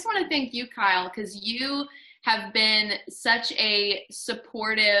this, I just want to thank you, Kyle, because you have been such a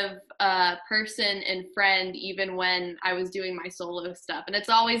supportive person and friend even when I was doing my solo stuff. And it's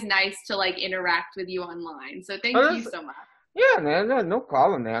always nice to like interact with you online. So thank you so much. Yeah, man, no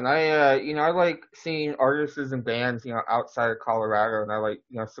problem, man. I like seeing artists and bands, outside of Colorado, and I like,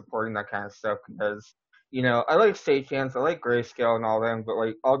 supporting that kind of stuff because, I like stagehands, I like Grayscale and all them, but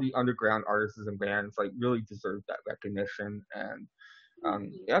like all the underground artists and bands like really deserve that recognition. And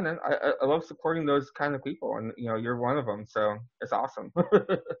yeah, man, I love supporting those kind of people, and you're one of them, so it's awesome.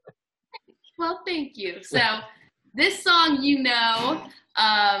 Well, thank you. So this song,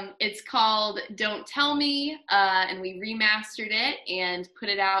 it's called Don't Tell Me, and we remastered it and put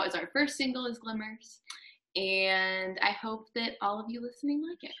it out as our first single as Glimmers. And I hope that all of you listening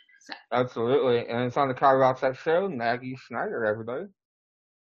like it. So. Absolutely. And it's on the Kyle Rocks Out show, Maggie Schneider, everybody.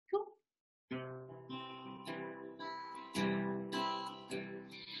 Cool.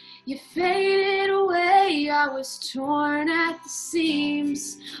 You faded away, I was torn at the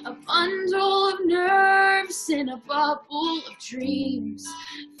seams, a bundle of nerves in a bubble of dreams,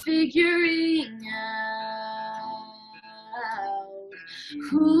 figuring out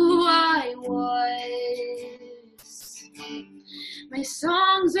who I was. My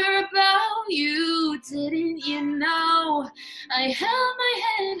songs are about you, didn't you know? I held my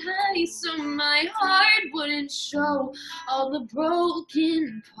head high so my heart wouldn't show all the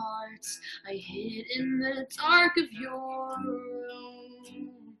broken parts I hid in the dark of your room.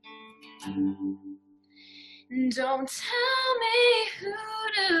 Don't tell me who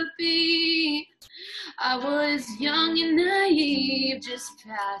to be. I was young and naive, just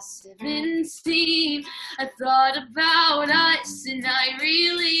passive and seen. I thought about us and I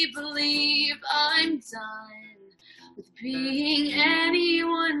really believe I'm done with being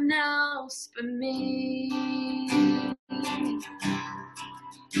anyone else but me.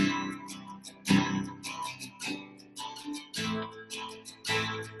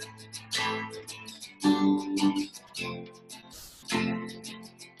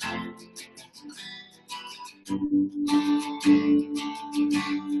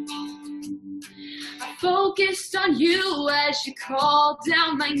 I focused on you as you called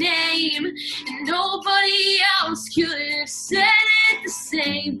down my name, and nobody else could have said it the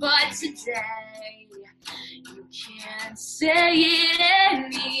same. But today, you can't say it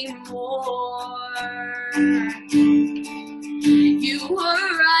anymore. You were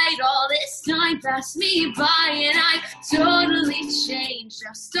right, all this time passed me by, and I totally changed.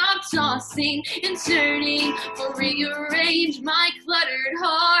 I've stopped tossing and turning, or rearranged my cluttered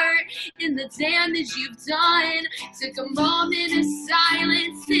heart. In the damage you've done, took a moment of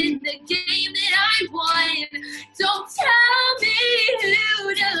silence in the game that I won. Don't tell me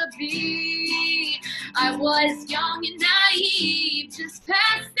who to be. I was young and naive, just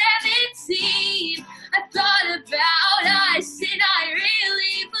past 17. I thought about us and I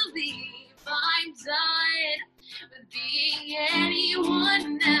really believe I'm done with being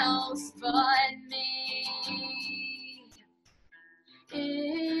anyone else but me.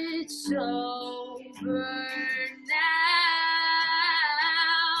 It's over now.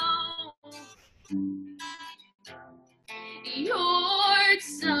 Your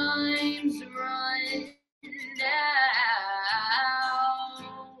time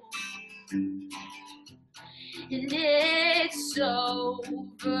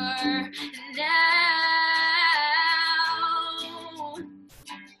now.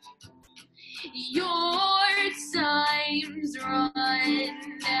 Your time's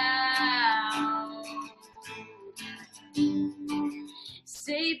run now.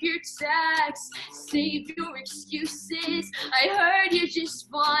 Save your text, save your excuses. I heard you're just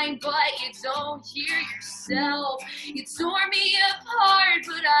fine, but you don't hear yourself. You tore me apart,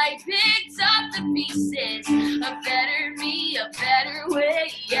 but I picked up the pieces. A better me, a better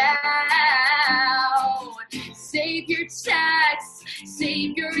way out. Save your text,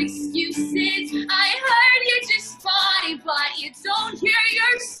 save your excuses. I heard you're just fine, but you don't hear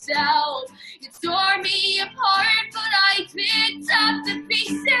yourself. You tore me apart, but I picked up the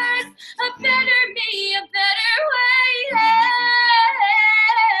pieces. A better me, a better way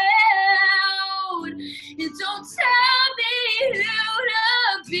out. You don't tell me who to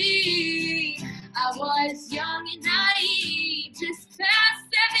be. I was young and naive, just past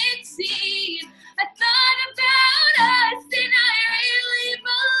 17. I thought about us and I really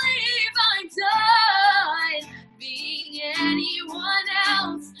believe I'm done being anyone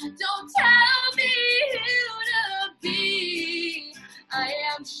else. Don't tell me who to be. I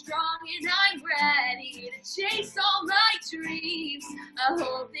am strong and I'm ready to chase all my dreams. I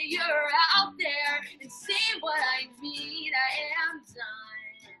hope that you're out there and see what I mean. I am done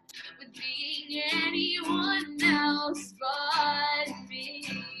with being anyone else but me.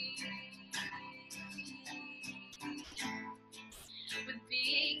 With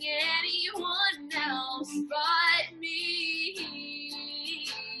being anyone else but me.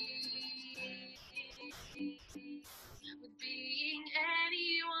 With being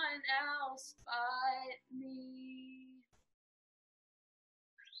anyone else but me.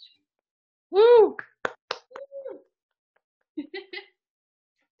 Woo!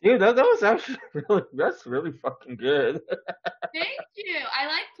 Dude, that was actually that's really fucking good. Thank you. I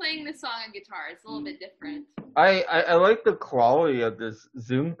like playing this song on guitar. It's a little bit different. I like the quality of this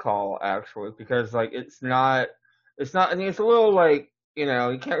Zoom call actually because like it's not I mean it's a little like you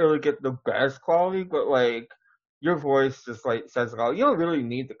can't really get the best quality but like your voice just like says it all. You don't really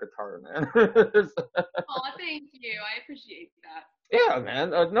need the guitar, man. Oh, thank you. I appreciate that. Yeah,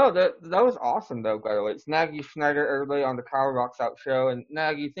 man. No, that was awesome though. By the way, it's Maggie Schneider, everybody on the Power Rocks Out show, and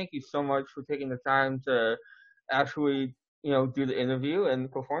Maggie, thank you so much for taking the time to actually do the interview and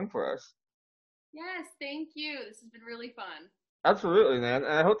perform for us. Yes, thank you. This has been really fun. Absolutely, man.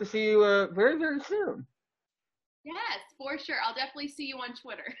 And I hope to see you very, very soon. Yes, for sure. I'll definitely see you on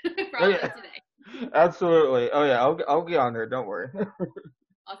Twitter. Oh, Probably yeah. today. Absolutely. Oh yeah, I'll get on there. Don't worry.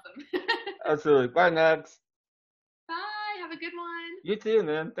 Awesome. Absolutely. Bye, Nags. Bye. Have a good one. You too,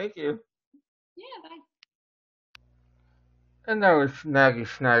 man. Thank you. Yeah, bye. And that was Maggie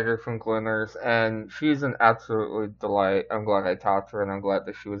Schneider from Glimmers, and she's an absolutely delight. I'm glad I talked to her, and I'm glad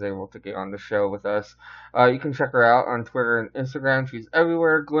that she was able to get on the show with us. You can check her out on Twitter and Instagram. She's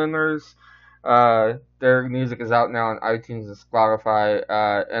everywhere, Glimmers. Their music is out now on iTunes and Spotify,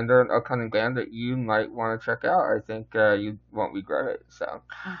 and they're an upcoming band that you might want to check out. I think you won't regret it. So,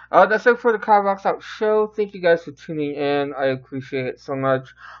 that's it for the Kyle Rocks Out show. Thank you guys for tuning in. I appreciate it so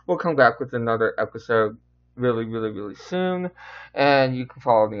much. We'll come back with another episode really, really, really soon. And you can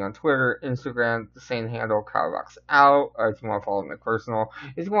follow me on Twitter, Instagram, the same handle, Kyle Rocks Out. If you want to follow my personal,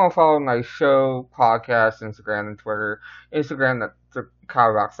 if you want to follow my show, podcast, Instagram, and Twitter, Instagram, that's the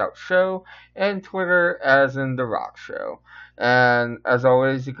Kyle Rocks Out Show, and Twitter, as in The Rock Show. And as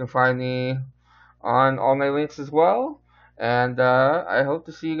always, you can find me on all my links as well. And I hope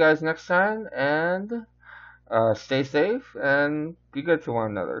to see you guys next time. And stay safe and be good to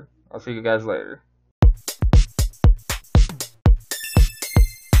one another. I'll see you guys later.